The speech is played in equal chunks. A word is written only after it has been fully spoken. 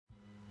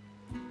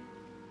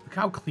Look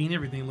how clean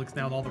everything looks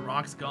now with all the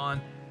rocks gone.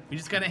 We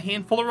just got a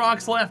handful of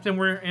rocks left and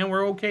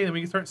we're okay. Then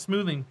we can start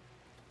smoothing.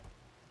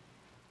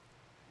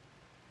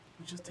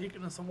 It's just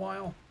taking us a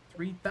while.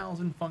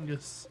 3,000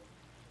 fungus.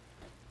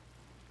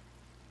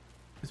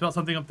 You smell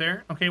something up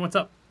there? Okay, what's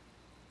up?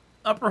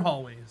 Upper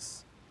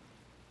hallways.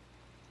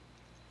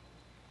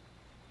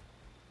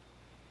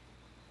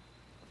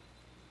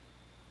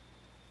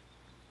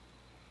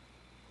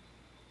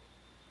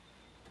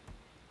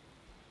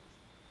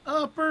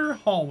 Upper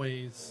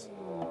hallways.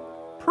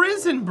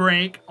 Prison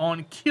break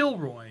on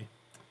Kilroy.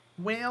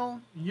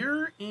 Well,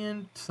 you're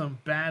in some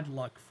bad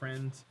luck,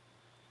 friends.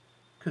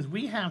 Because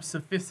we have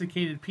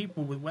sophisticated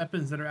people with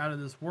weapons that are out of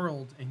this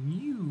world, and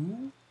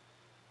you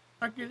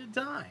are going to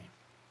die.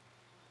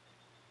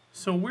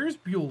 So where's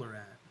Bueller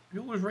at?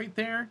 Bueller's right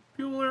there.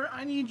 Bueller,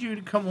 I need you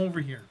to come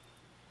over here.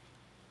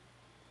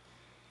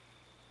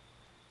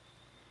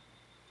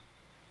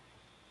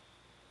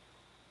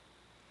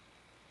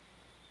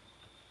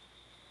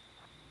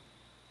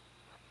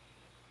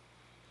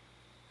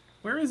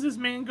 Where is this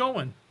man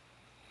going?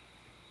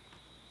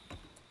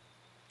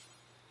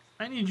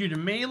 I need you to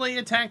melee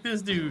attack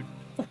this dude.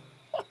 He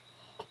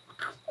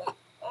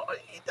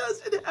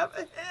doesn't have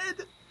a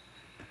head.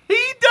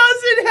 He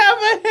doesn't have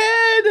a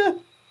head.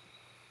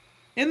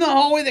 In the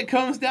hallway that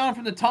comes down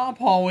from the top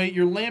hallway,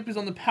 your lamp is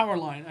on the power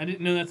line. I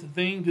didn't know that's a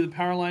thing. Do the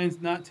power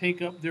lines not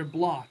take up their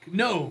block?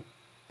 No.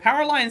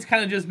 Power lines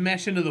kind of just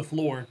mesh into the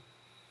floor.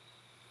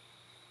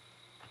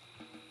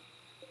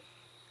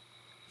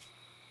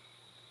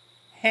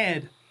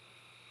 Head.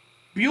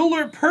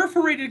 Bueller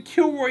perforated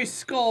Kilroy's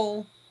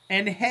skull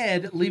and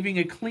head, leaving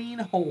a clean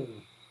hole.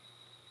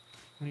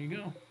 There you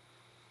go.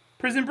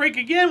 Prison break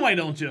again, why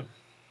don't you?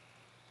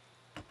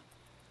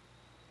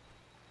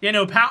 Yeah,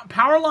 no,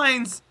 power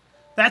lines,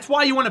 that's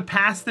why you want to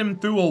pass them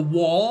through a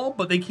wall,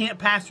 but they can't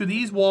pass through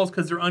these walls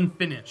because they're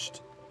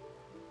unfinished.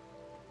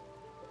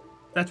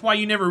 That's why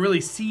you never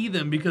really see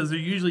them, because they're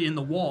usually in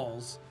the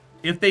walls.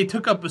 If they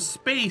took up a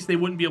space, they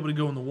wouldn't be able to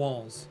go in the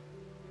walls.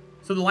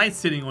 So the light's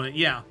sitting on it,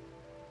 yeah.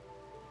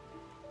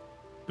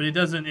 But it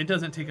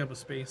doesn't take up a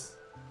space.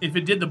 If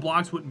it did, the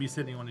blocks wouldn't be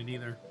sitting on it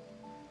either.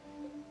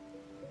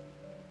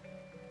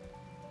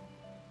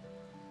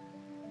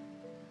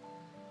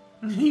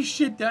 He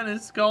shit down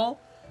his skull.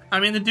 I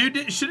mean, the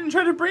dude shouldn't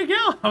try to break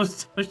out. I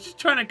was just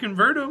trying to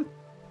convert him.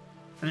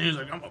 And he was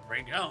like, I'm gonna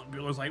break out. And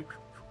Bueller's like,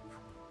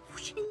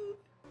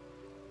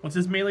 what's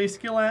his melee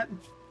skill at?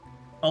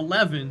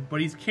 11,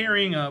 but he's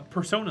carrying a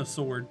Persona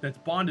sword that's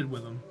bonded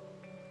with him.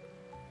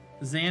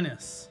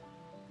 Xanis.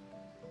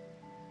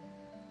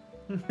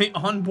 The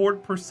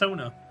onboard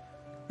Persona.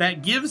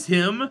 That gives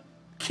him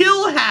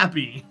kill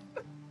happy.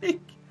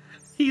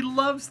 He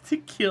loves to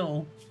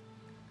kill.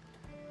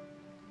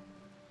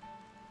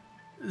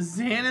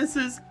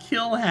 Xanis's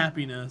kill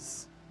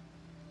happiness.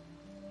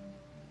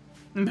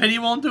 But he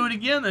won't do it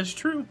again, that's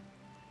true.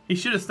 He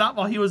should have stopped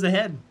while he was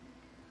ahead.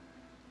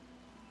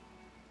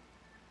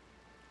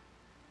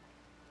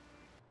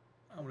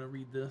 I'm gonna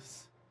read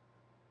this.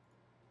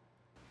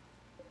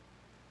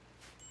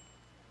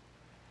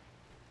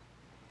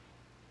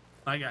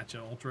 I got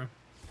you, Ultra.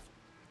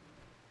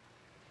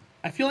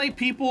 I feel like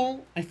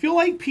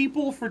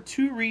people for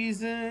two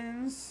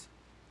reasons.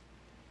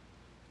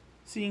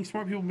 Seeing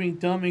smart people being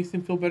dumb makes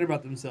them feel better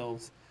about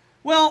themselves.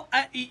 Well,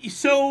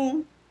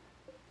 so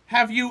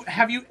have you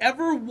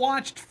ever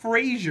watched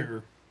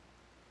Frasier?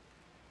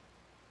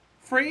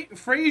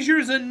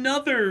 Frasier's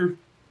another,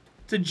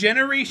 it's a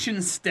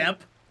generation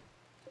step,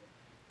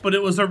 but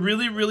it was a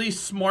really, really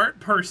smart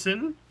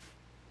person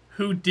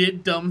who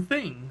did dumb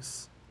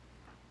things.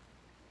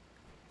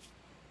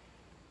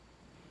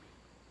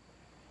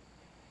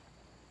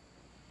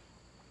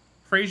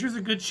 Frasier's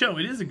a good show.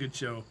 It is a good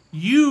show.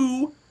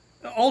 You,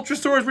 Ultra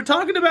Stores, we're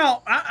talking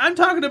about. I'm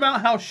talking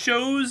about how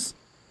shows.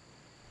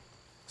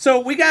 So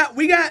we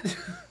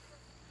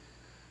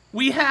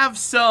have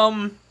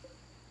some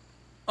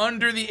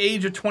under the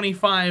age of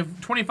 25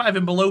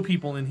 and below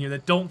people in here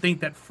that don't think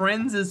that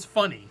Friends is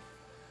funny.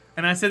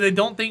 And I said they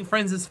don't think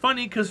Friends is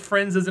funny because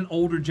Friends is an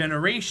older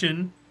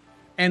generation,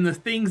 and the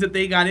things that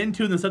they got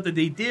into and the stuff that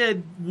they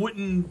did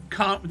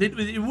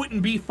it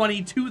wouldn't be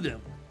funny to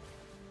them.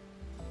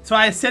 So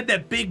I said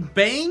that Big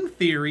Bang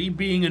Theory,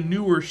 being a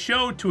newer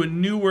show to a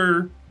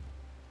newer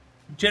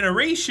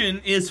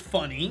generation, is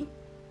funny.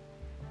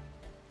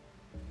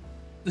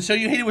 The show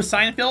you hated was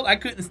Seinfeld. I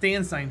couldn't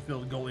stand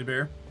Seinfeld, Goalie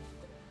Bear.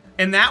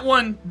 And that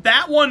one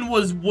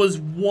was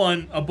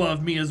one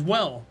above me as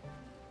well.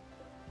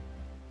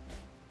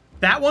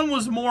 That one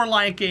was more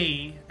like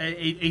a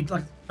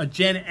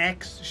Gen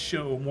X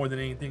show more than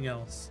anything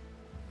else.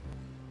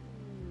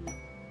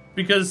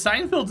 Because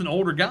Seinfeld's an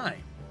older guy.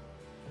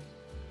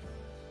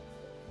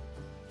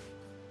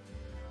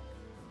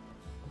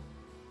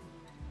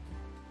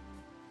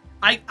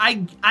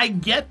 I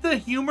get the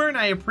humor and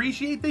I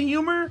appreciate the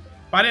humor,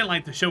 but I didn't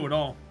like the show at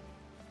all.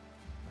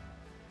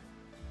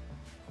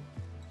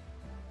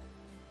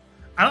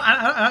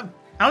 I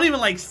don't even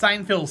like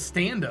Seinfeld's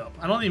stand-up.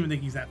 I don't even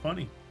think he's that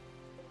funny.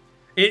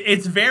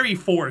 It's very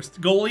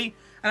forced, goalie.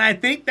 And I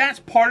think that's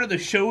part of the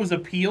show's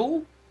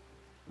appeal,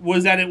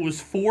 was that it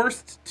was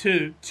forced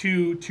to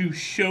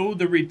show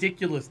the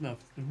ridiculousness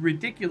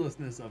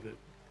of it.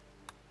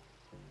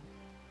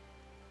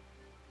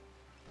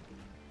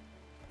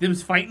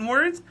 Them's fighting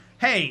words?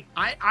 Hey,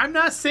 I'm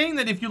not saying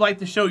that if you like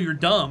the show, you're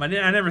dumb. I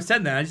never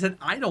said that. I just said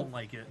I don't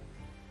like it.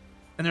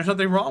 And there's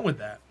nothing wrong with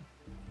that.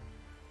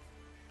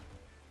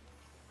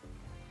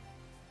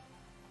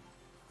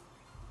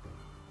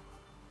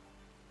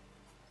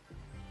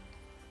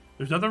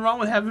 There's nothing wrong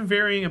with having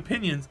varying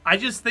opinions. I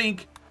just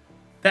think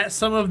that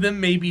some of them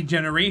may be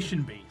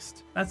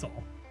generation-based. That's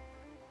all.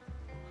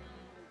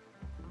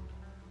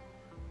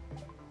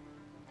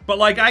 But,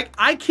 like,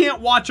 I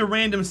can't watch a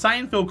random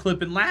Seinfeld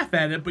clip and laugh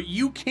at it, but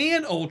you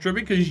can, Ultra,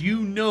 because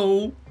you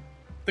know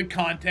the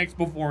context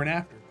before and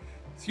after.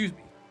 Excuse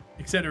me.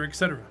 Etc.,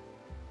 etc.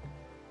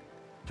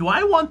 Do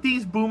I want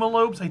these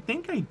boomalopes? I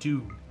think I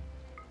do.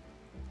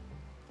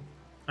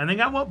 I think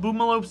I want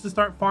boomalopes to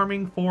start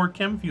farming for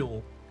chem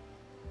fuel.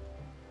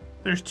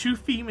 There's 2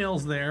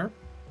 females there.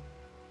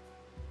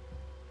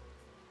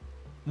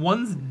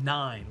 One's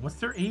 9. What's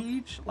their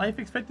age? Life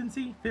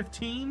expectancy?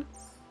 15?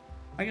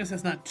 I guess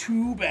that's not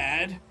too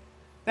bad.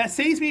 That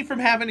saves me from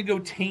having to go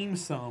tame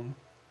some.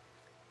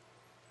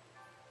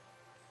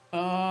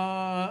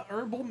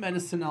 Herbal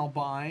medicine I'll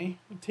buy.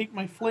 Take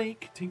my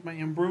flake. Take my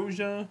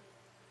ambrosia.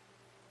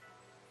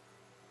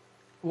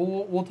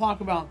 We'll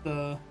talk about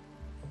the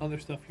other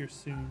stuff here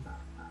soon.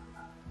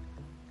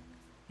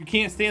 You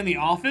can't stand The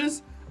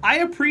Office? I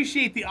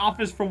appreciate The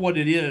Office for what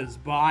it is,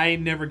 but I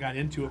never got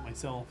into it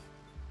myself.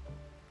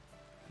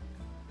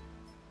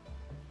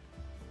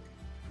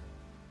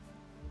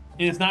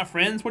 And it's not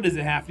Friends? What is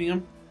it,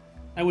 Hafnium?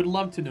 I would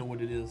love to know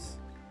what it is.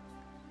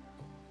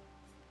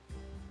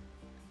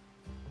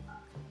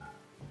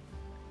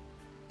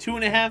 Two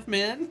and a Half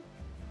Men?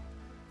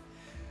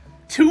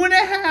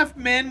 2.5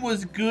 Men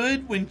was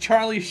good when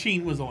Charlie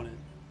Sheen was on it.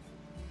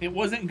 It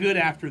wasn't good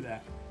after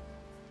that.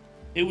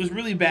 It was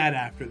really bad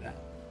after that.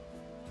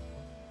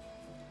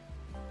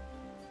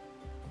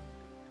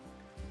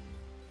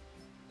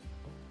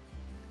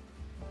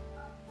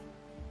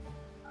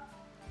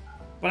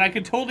 But I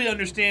could totally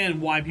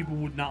understand why people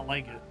would not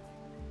like it.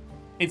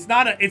 It's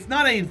not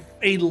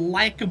a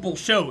likable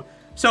show.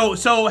 So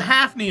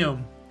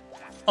Hafnium,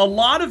 a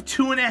lot of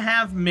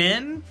 2.5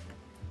 Men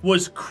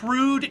was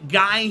crude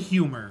guy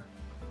humor.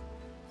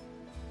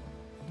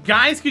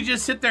 Guys could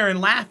just sit there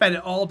and laugh at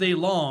it all day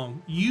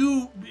long.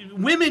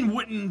 Women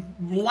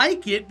wouldn't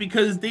like it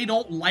because they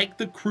don't like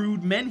the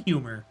crude men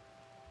humor.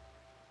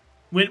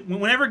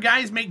 Whenever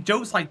guys make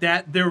jokes like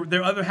that,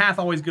 their other half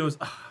always goes,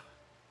 oh,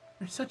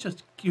 you're such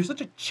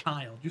a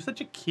child. You're such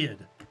a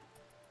kid.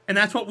 And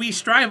that's what we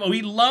strive.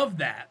 We love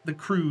that, the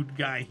crude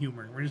guy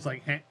humor. We're just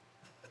like, hey.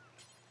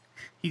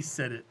 He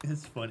said it.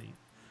 It's funny.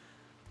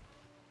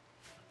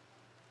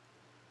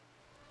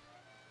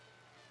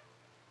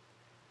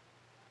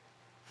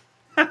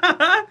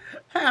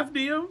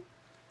 Hafnium.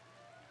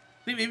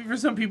 Maybe for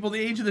some people, the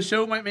age of the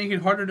show might make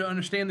it harder to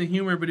understand the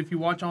humor, but if you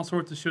watch all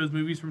sorts of shows,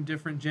 movies from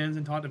different gens,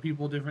 and talk to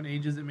people of different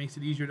ages, it makes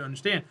it easier to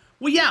understand.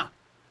 Well, yeah.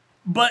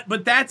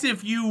 But that's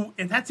if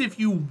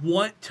you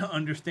want to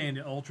understand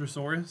it,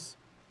 Ultrasaurus.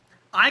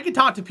 I could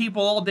talk to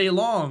people all day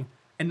long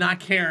and not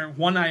care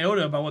one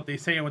iota about what they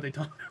say and what they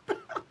talk about.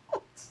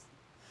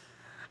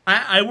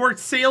 I worked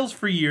sales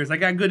for years. I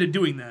got good at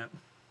doing that.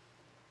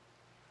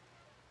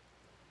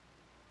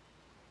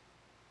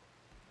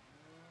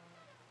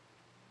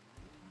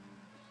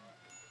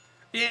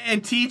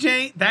 And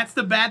TJ, that's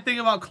the bad thing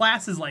about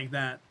classes like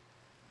that.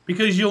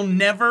 Because you'll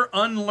never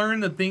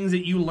unlearn the things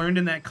that you learned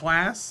in that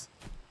class.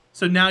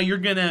 So now you're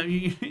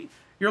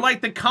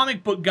like the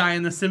comic book guy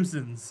in The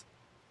Simpsons.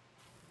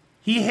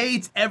 He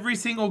hates every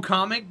single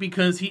comic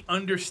because he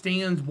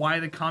understands why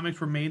the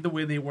comics were made the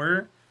way they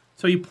were.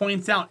 So he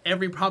points out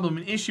every problem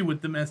and issue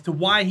with them as to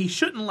why he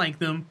shouldn't like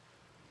them,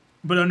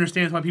 but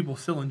understands why people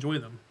still enjoy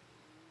them.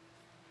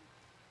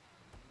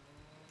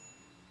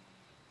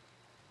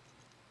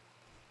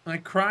 I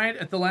cried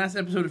at the last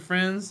episode of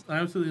Friends. I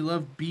absolutely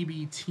love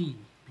BBT.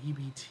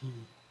 BBT.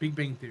 Big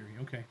Bang Theory.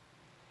 Okay.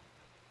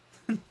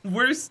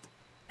 Worst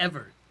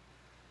ever.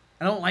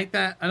 I don't like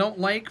that. I don't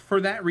like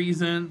for that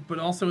reason, but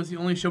also it's the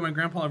only show my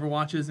grandpa ever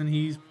watches, and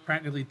he's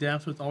practically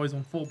deaf, so it's always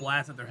on full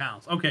blast at their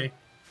house. Okay.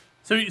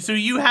 So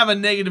you have a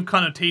negative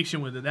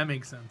connotation with it. That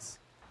makes sense.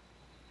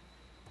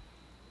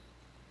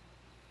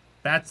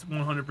 That's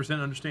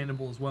 100%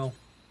 understandable as well.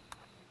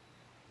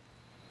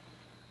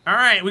 All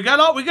right, we got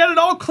it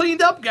all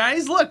cleaned up,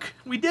 guys. Look,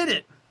 we did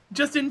it.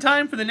 Just in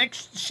time for the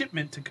next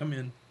shipment to come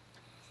in.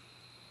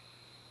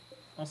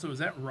 Also, is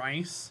that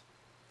rice?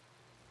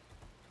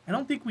 I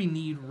don't think we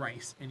need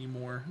rice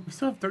anymore. We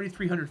still have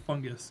 3,300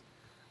 fungus.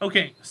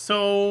 Okay,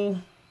 so...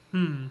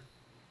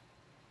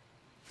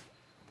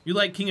 You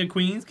like King of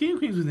Queens? King of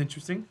Queens was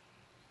interesting.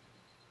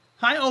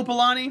 Hi,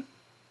 Opalani.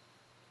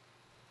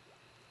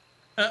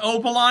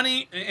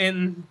 Opalani,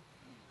 and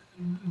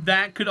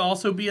that could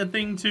also be a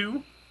thing,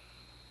 too.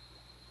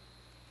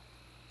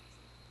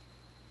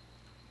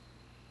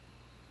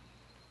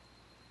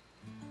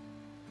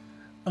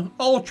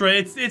 Ultra.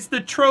 It's the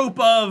trope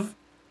of,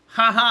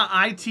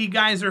 haha, IT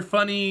guys are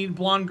funny.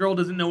 Blonde girl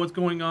doesn't know what's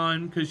going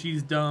on because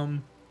she's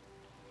dumb.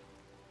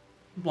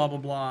 Blah blah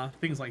blah.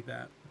 Things like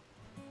that.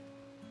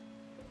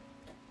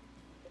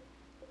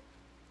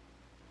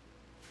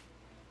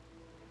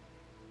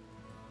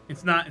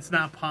 It's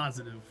not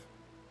positive.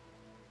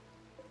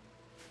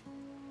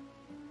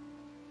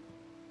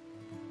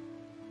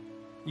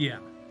 Yeah.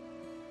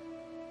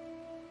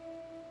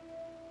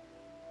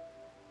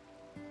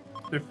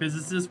 They're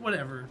physicists,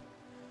 whatever.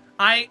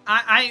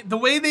 The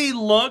way they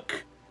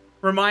look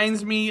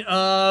reminds me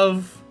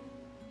of,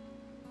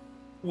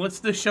 what's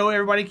the show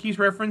everybody keeps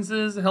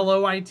references?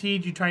 Hello, IT,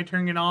 did you try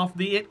turning it off?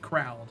 The It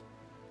Crowd.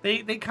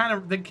 They kind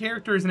of, the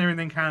characters and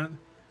everything kind of,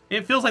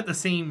 it feels like the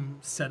same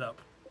setup.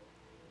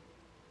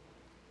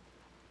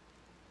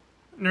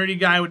 Nerdy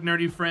guy with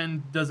nerdy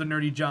friend does a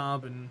nerdy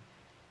job, and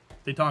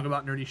they talk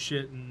about nerdy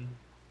shit and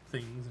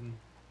things and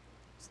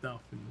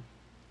stuff. And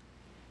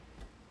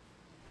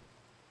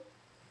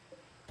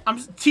I'm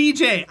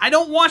TJ. I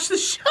don't watch the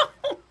show.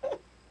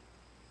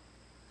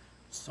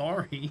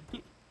 Sorry.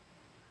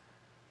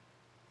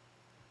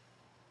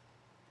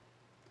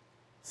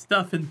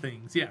 Stuff and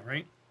things. Yeah,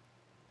 right?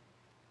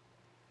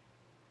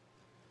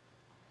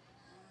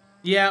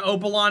 Yeah,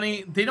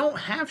 Opalani. They don't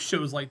have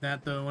shows like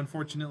that, though,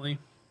 unfortunately.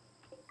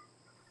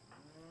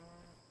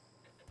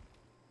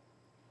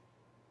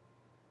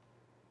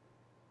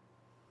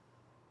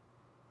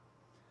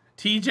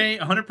 TJ,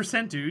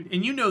 100%, dude.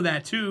 And you know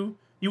that, too.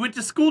 You went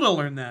to school to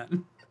learn that.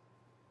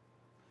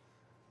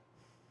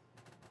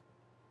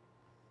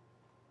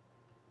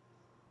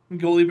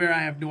 Goalie Bear, I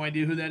have no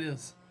idea who that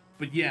is.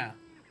 But yeah,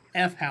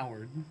 F.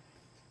 Howard.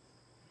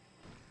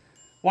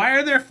 Why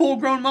are there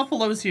full-grown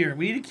muffalos here?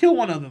 We need to kill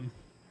one of them.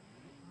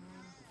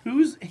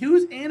 Who's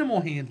animal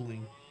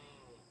handling?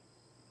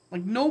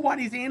 Like,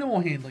 nobody's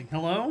animal handling.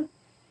 Hello?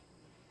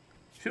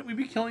 Shouldn't we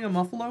be killing a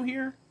muffalo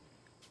here?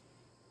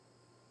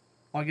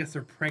 Well, I guess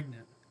they're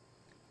pregnant.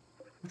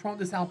 What's wrong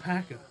with this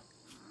alpaca?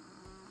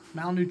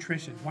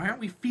 Malnutrition. Why aren't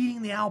we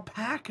feeding the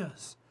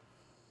alpacas?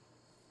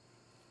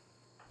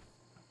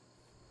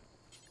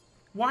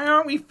 Why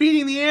aren't we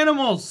feeding the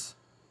animals?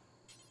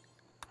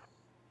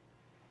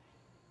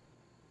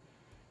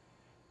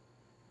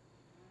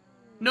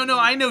 No,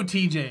 I know,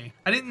 TJ.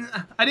 I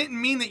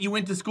didn't mean that you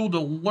went to school to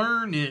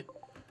learn it.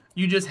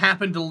 You just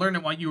happened to learn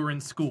it while you were in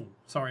school.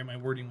 Sorry, my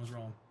wording was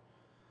wrong.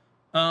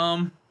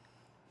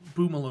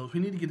 Boomalos.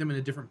 We need to get them in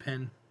a different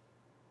pen.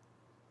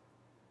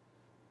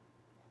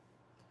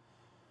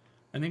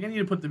 I think I need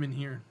to put them in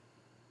here.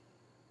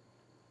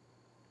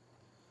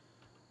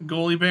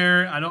 Goalie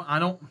Bear. I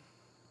don't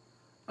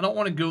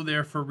want to go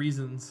there for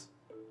reasons.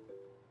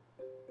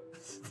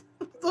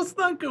 Let's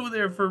not go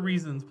there for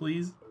reasons,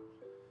 please.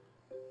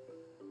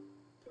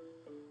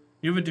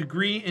 You have a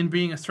degree in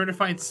being a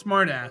certified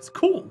smartass.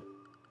 Cool.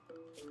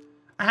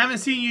 I haven't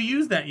seen you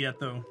use that yet,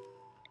 though.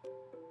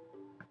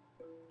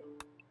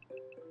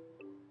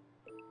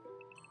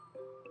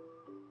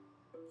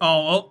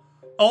 Oh,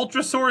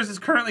 Ultrasaurus is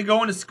currently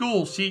going to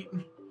school. She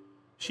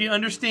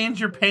understands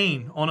your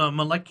pain on a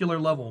molecular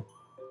level.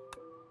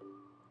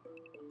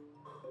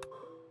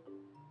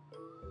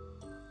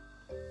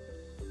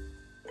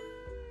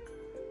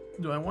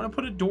 Do I want to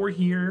put a door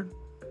here?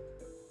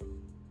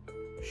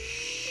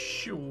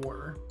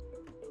 Sure.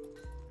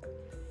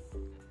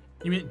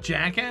 You meant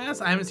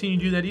jackass? I haven't seen you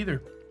do that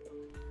either.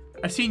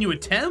 I've seen you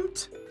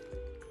attempt.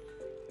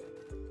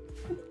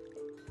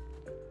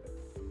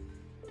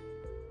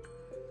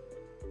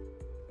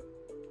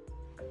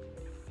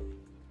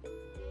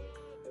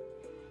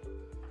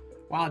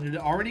 Wow, did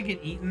it already get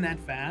eaten that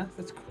fast?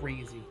 That's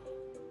crazy.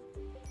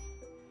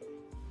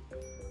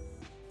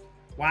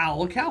 Wow,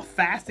 look how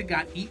fast it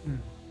got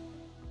eaten.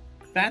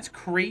 That's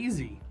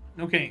crazy.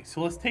 Okay,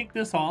 so let's take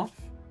this off.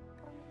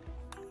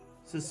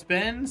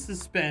 Suspend,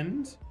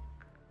 suspend.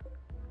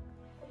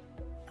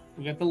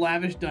 We got the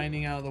lavish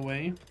dining out of the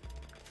way.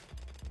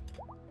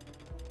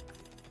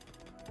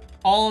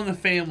 All in the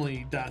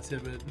family,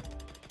 Dotsibit.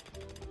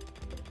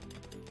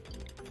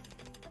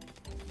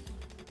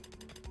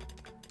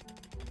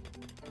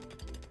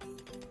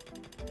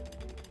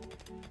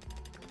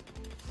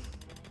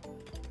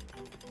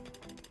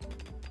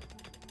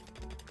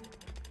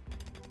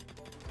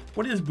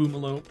 What is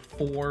Boomalope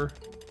for?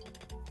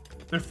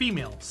 They're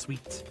female.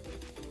 Sweet.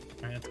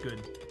 Alright, that's good.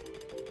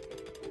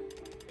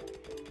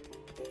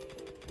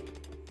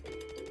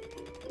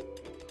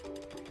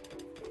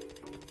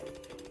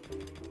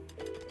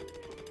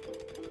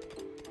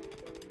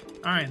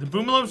 Alright, the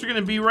Boomalopes are going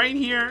to be right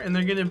here, and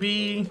they're going to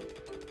be...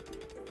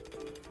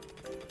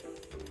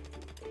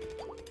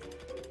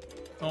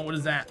 Oh, what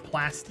is that?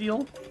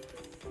 Plasteel?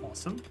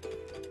 Awesome.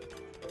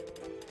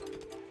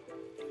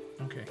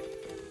 Okay.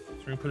 So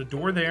we're going to put a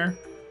door there.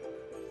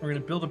 We're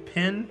going to build a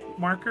pin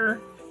marker.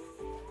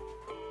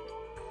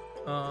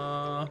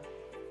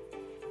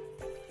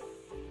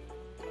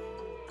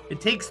 It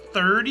takes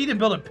 30 to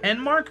build a pen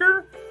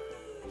marker?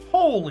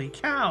 Holy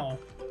cow.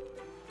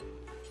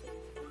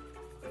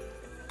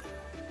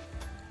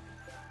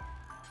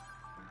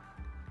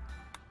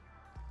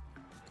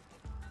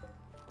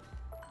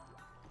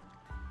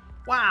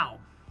 Wow.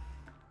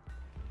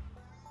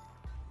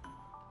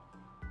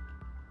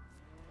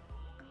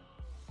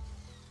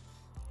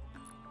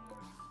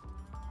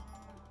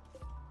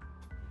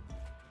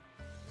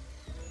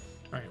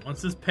 Alright,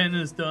 once this pen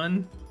is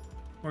done,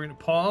 we're going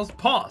to pause.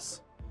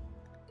 Pause!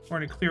 We're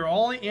going to clear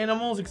all the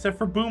animals except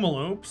for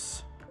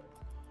boomalopes.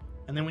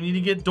 And then we need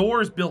to get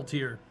doors built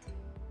here.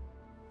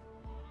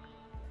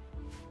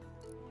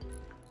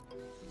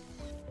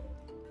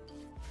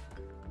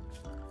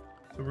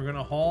 So we're going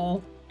to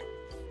haul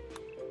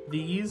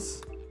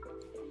these.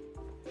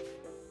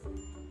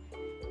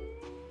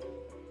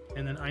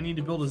 And then I need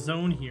to build a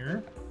zone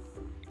here.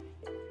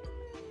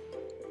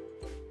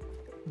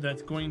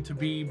 That's going to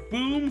be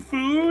boom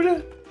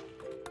food,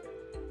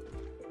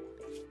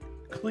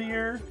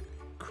 clear,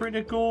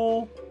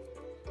 critical,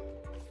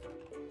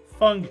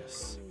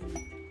 fungus,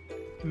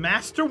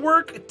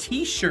 masterwork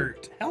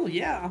t-shirt. Hell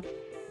yeah.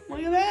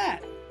 Look at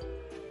that.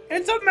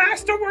 It's a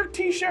masterwork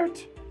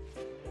t-shirt.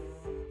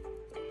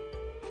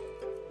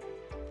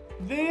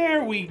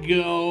 There we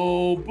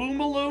go.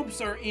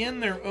 Boomalopes are in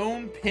their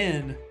own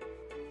pen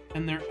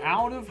and they're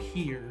out of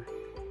here.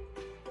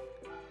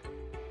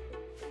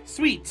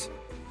 Sweet.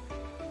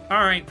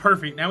 All right,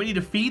 perfect. Now we need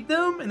to feed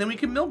them, and then we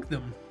can milk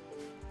them.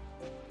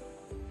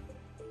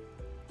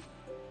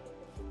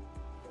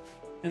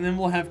 And then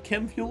we'll have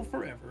chem fuel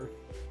forever.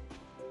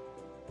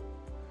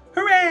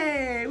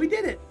 Hooray! We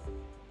did it!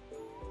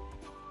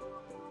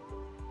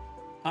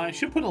 I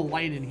should put a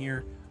light in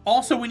here.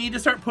 Also, we need to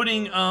start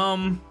putting, do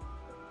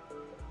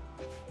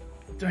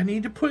I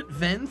need to put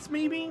vents,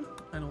 maybe?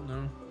 I don't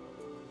know.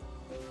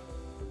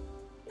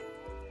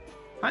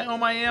 Hi,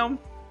 Omayam.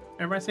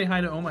 Everybody say hi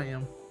to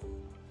Omayam.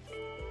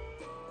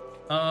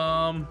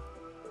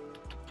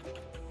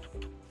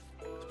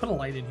 Let's put a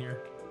light in here.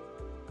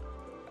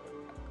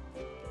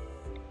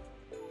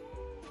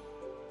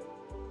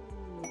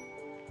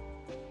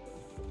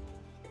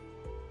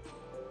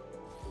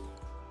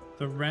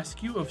 The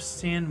rescue of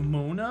San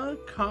Mona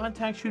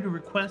contacts you to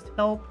request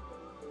help.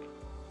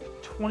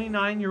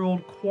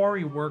 29-year-old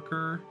quarry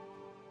worker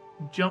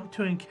jumped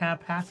to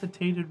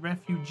incapacitated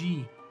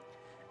refugee.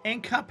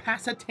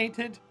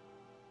 Incapacitated?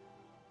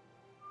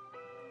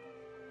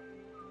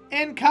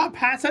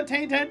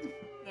 Incapacitated?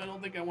 I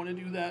don't think I want to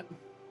do that.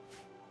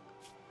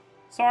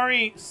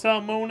 Sorry,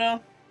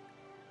 Samona.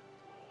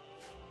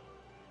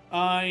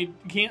 I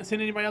can't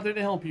send anybody out there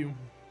to help you.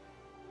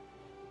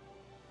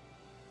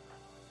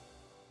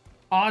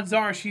 Odds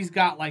are she's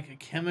got like a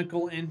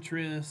chemical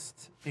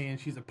interest, and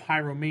she's a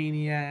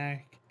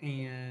pyromaniac,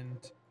 and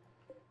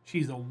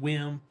she's a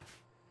wimp,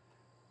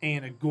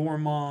 and a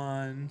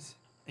gourmand,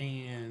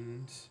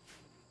 and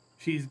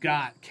she's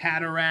got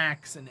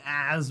cataracts and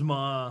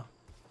asthma,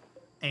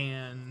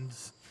 and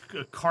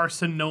a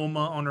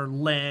carcinoma on her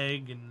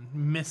leg, and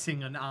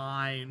missing an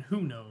eye, and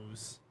who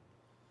knows.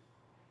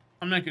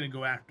 I'm not going to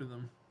go after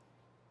them.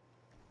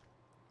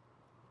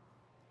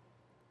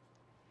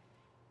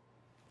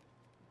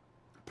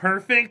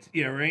 Perfect?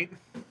 Yeah, right?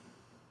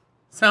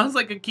 Sounds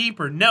like a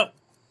keeper. No.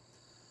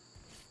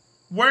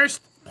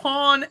 Worst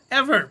pawn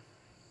ever.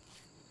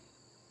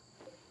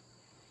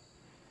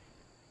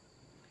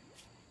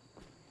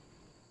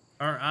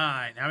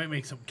 Alright, now we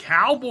make some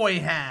cowboy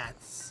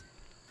hats.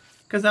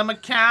 Because I'm a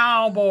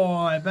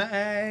cowboy,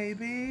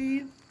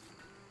 baby.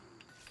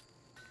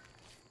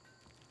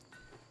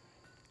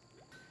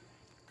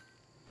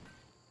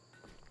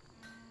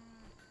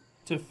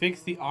 To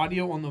fix the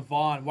audio on the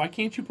VOD. Why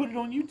can't you put it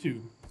on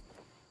YouTube?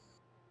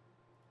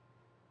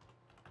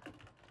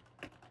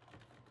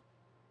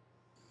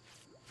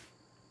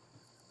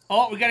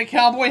 Oh, we got a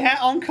cowboy hat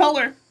on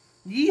color.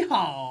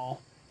 Yeehaw.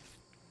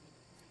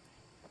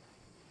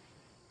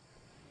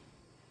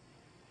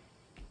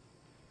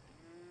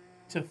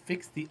 To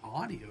fix the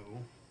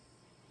audio.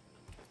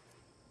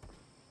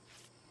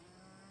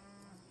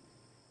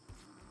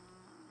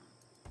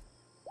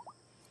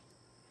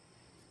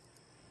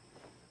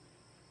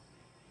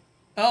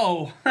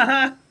 Oh,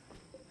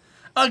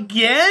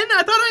 again?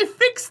 I thought I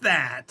fixed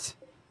that.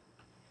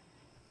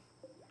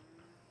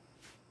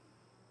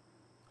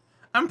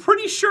 I'm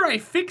pretty sure I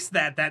fixed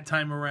that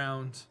time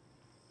around.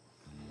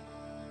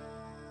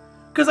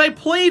 Because I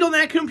played on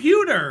that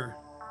computer.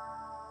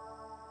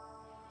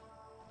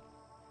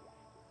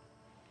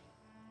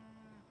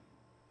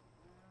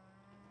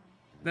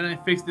 Then I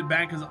fixed it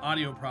back because of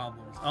audio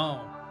problems.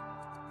 Oh.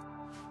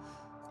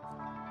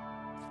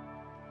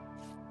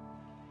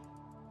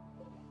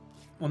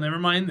 Well, never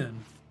mind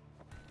then.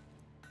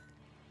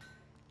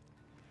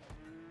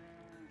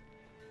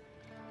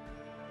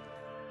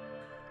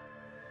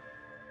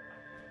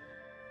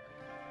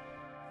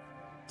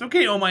 It's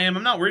okay, Omayam.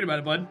 I'm not worried about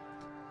it, bud.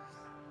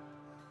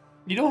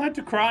 You don't have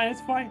to cry.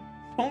 It's fine.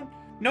 Don't.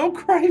 No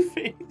cry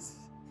face.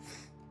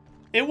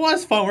 It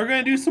was fun. We're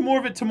going to do some more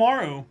of it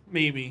tomorrow,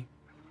 maybe.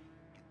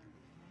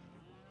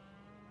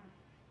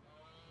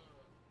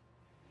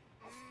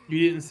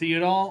 You didn't see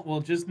it all?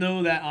 Well, just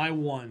know that I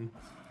won.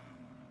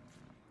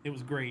 It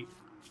was great.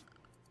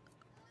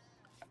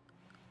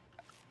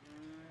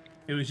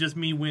 It was just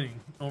me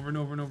winning over and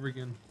over and over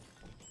again.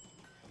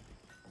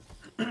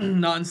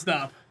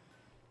 Non-stop.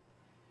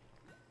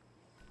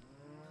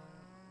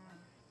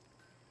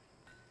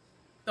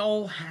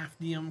 Oh,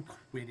 Hafnium,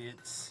 quit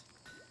it.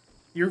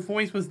 Your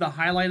voice was the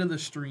highlight of the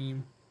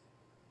stream.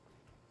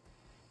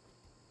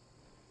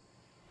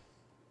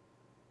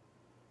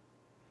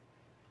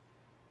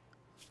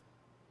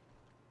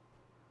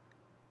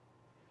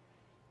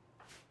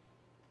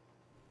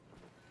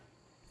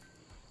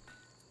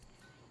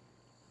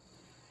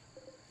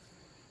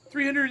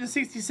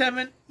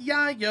 $367.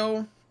 Yeah,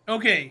 yo.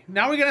 Okay,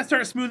 now we gotta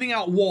start smoothing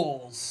out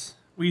walls.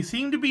 We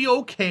seem to be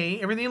okay.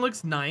 Everything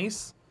looks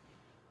nice.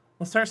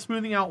 Let's start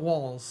smoothing out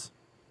walls.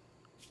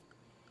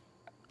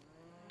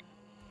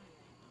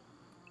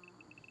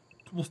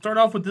 We'll start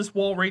off with this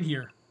wall right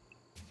here.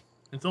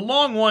 It's a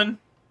long one,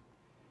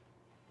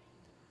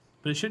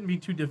 but it shouldn't be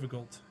too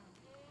difficult.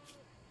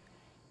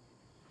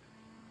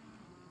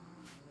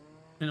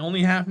 And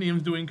only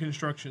Hafnium's doing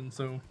construction,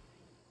 so...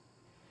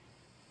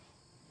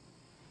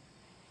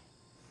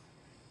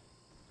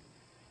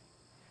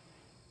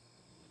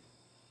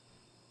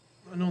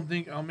 I don't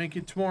think I'll make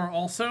it tomorrow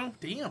also.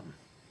 Damn.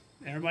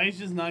 Everybody's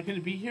just not going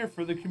to be here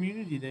for the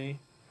community day.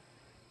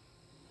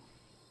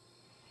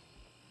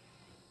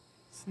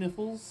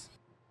 Sniffles.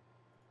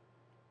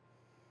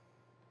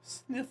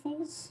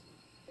 Sniffles.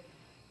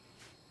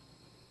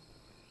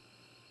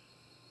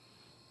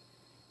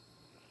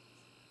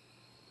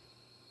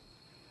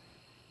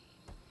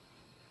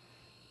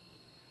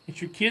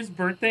 It's your kid's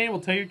birthday?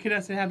 Well, tell your kid I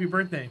said happy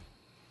birthday.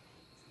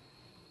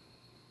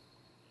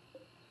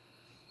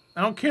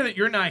 I don't care that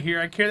you're not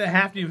here. I care that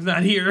Hafnium's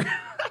not here.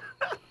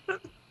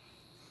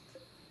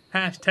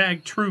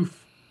 Hashtag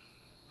truth.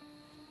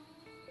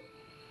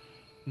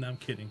 No, I'm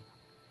kidding.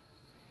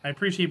 I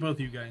appreciate both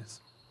of you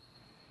guys.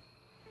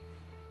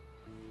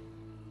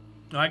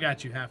 Oh, I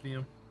got you,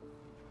 Hafnium.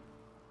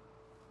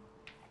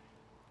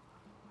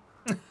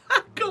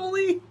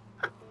 Goalie!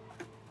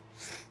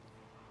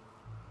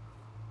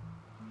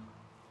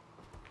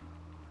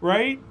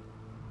 Right?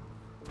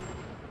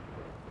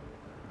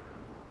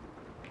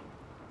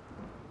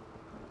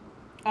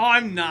 Oh,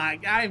 I'm not.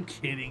 I'm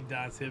kidding,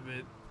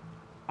 Dothibbit.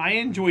 I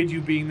enjoyed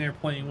you being there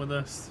playing with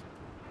us.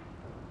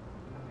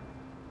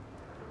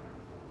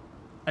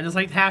 I just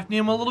liked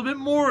Hafnium a little bit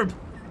more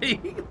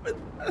playing with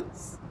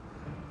us.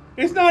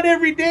 It's not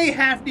every day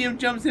Hafnium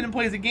jumps in and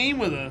plays a game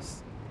with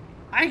us.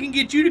 I can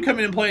get you to come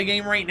in and play a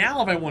game right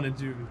now if I wanted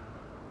to.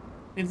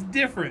 It's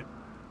different.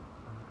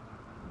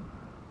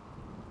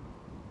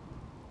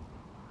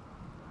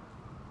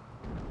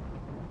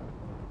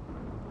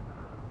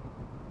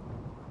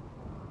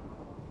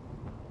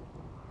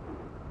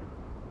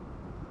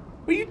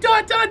 Well, you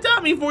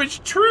dot me for it's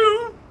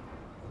true.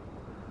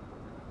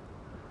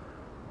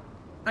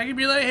 I can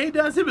be like, hey,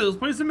 Dothibbit, let's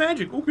play some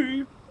Magic.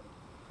 Okay.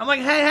 I'm like,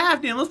 hey,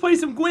 Hafnium, let's play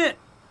some Gwent.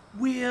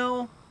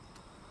 Well,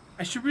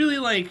 I should really,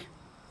 like,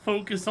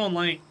 focus on,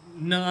 like,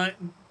 not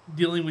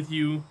dealing with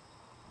you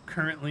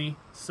currently.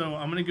 So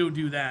I'm going to go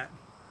do that.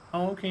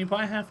 Oh, okay.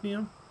 Bye,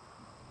 Hafnium.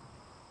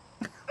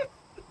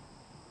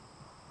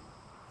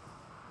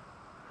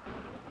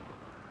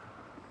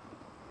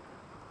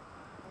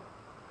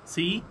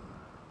 See?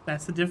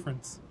 That's the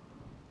difference.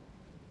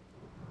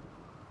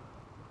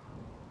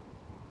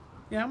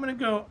 Yeah, I'm gonna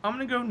go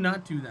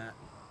not do that.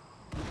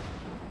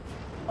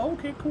 Oh,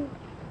 okay, cool.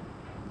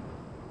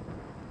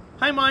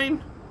 Hi,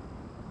 mine.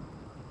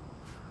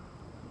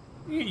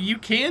 You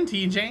can,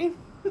 TJ.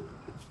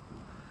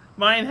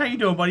 Mine, how you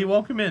doing, buddy?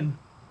 Welcome in.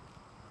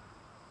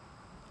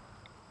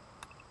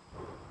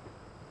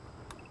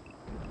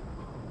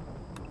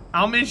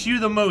 I'll miss you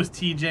the most,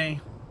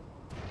 TJ.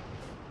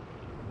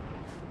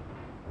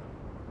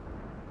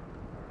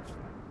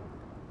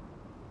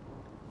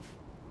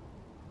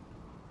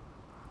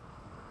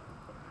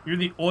 You're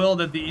the oil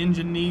that the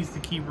engine needs to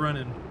keep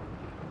running.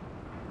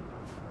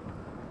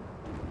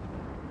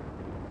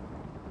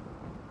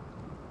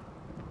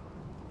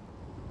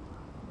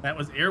 That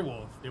was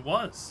Airwolf. It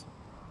was.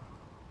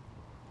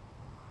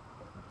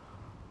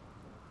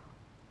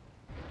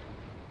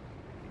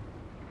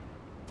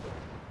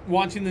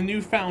 Watching the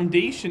new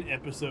Foundation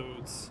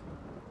episodes.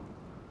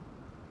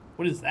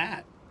 What is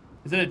that?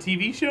 Is that a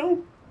TV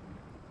show?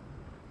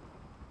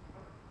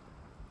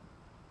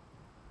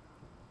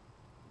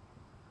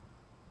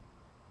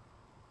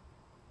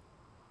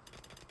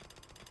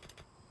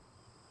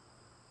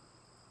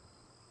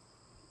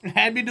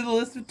 Add me to the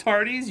list of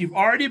tardies. You've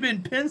already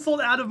been penciled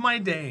out of my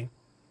day.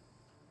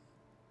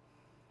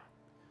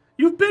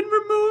 You've been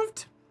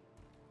removed.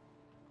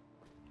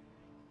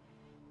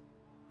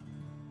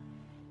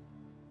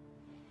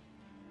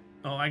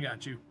 Oh, I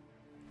got you.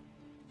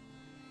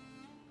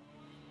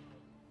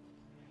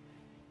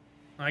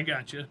 I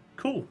got you.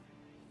 Cool.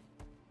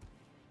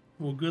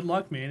 Well, good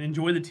luck, man.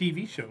 Enjoy the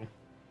TV show.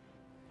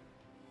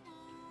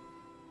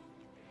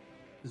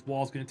 This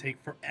wall's gonna take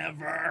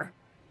forever.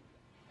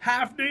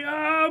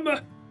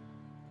 Hafnium!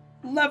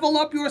 Level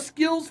up your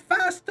skills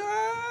faster!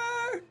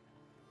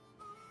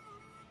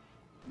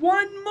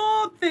 One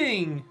more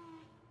thing!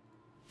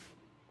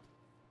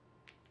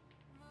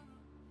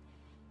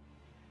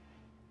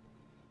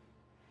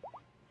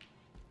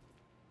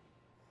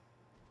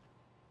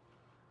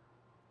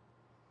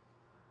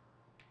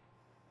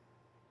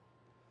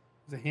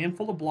 There's a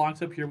handful of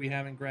blocks up here we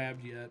haven't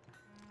grabbed yet.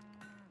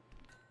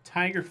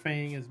 Tiger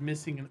Fang is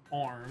missing an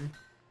arm.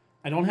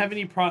 I don't have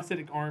any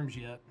prosthetic arms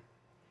yet.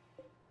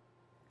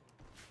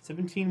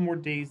 17 more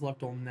days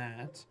left on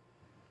that.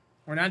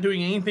 We're not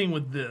doing anything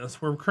with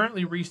this. We're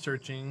currently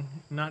researching,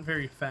 not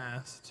very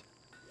fast.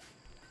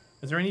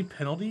 Is there any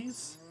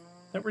penalties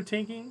that we're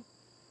taking?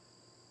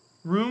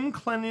 Room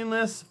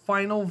cleanliness,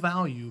 final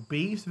value.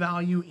 Base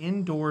value,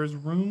 indoors,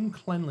 room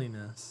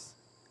cleanliness.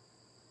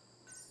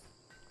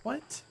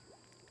 What?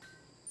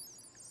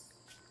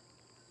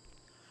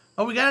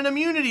 Oh, we got an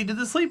immunity to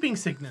the sleeping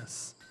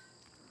sickness.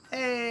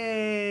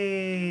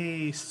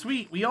 Hey,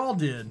 sweet. We all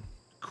did.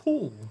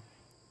 Cool.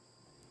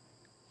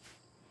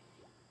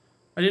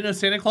 I didn't know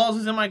Santa Claus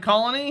was in my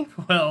colony?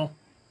 Well,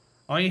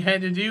 all you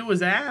had to do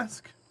was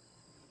ask.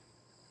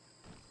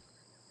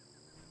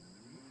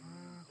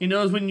 He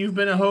knows when you've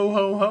been a ho,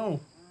 ho, ho.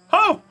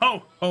 Ho,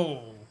 ho,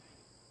 ho.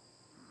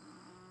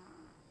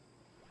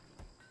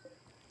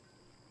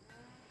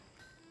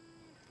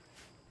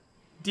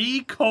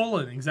 D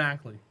colon,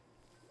 exactly.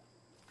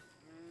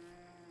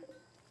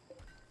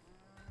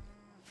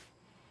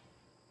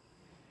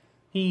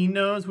 He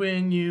knows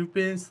when you've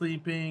been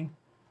sleeping.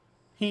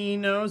 He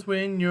knows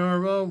when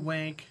you're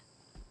awake.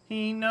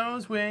 He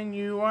knows when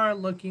you are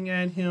looking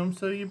at him,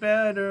 so you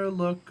better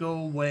look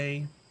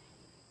away.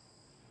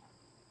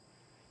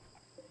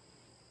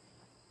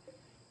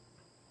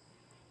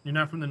 You're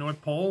not from the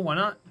North Pole? Why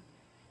not?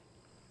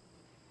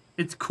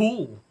 It's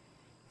cool.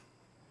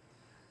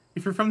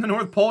 If you're from the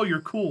North Pole,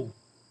 you're cool.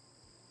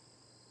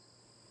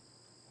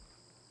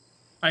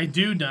 I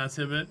do,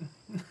 Nasibit.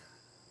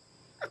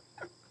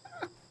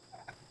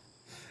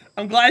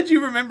 I'm glad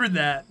you remembered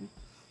that.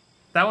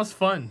 That was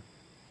fun.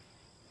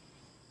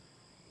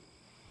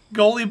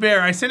 Goalie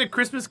Bear, I sent a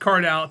Christmas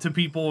card out to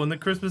people, and the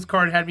Christmas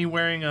card had me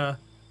wearing a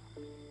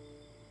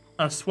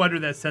sweater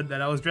that said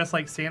that. I was dressed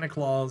like Santa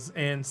Claus,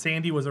 and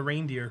Sandy was a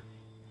reindeer.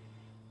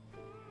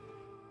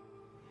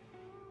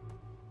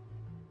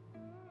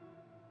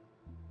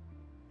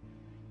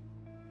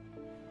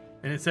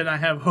 And it said I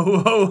have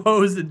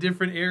ho-ho-hos in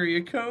different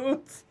area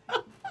codes.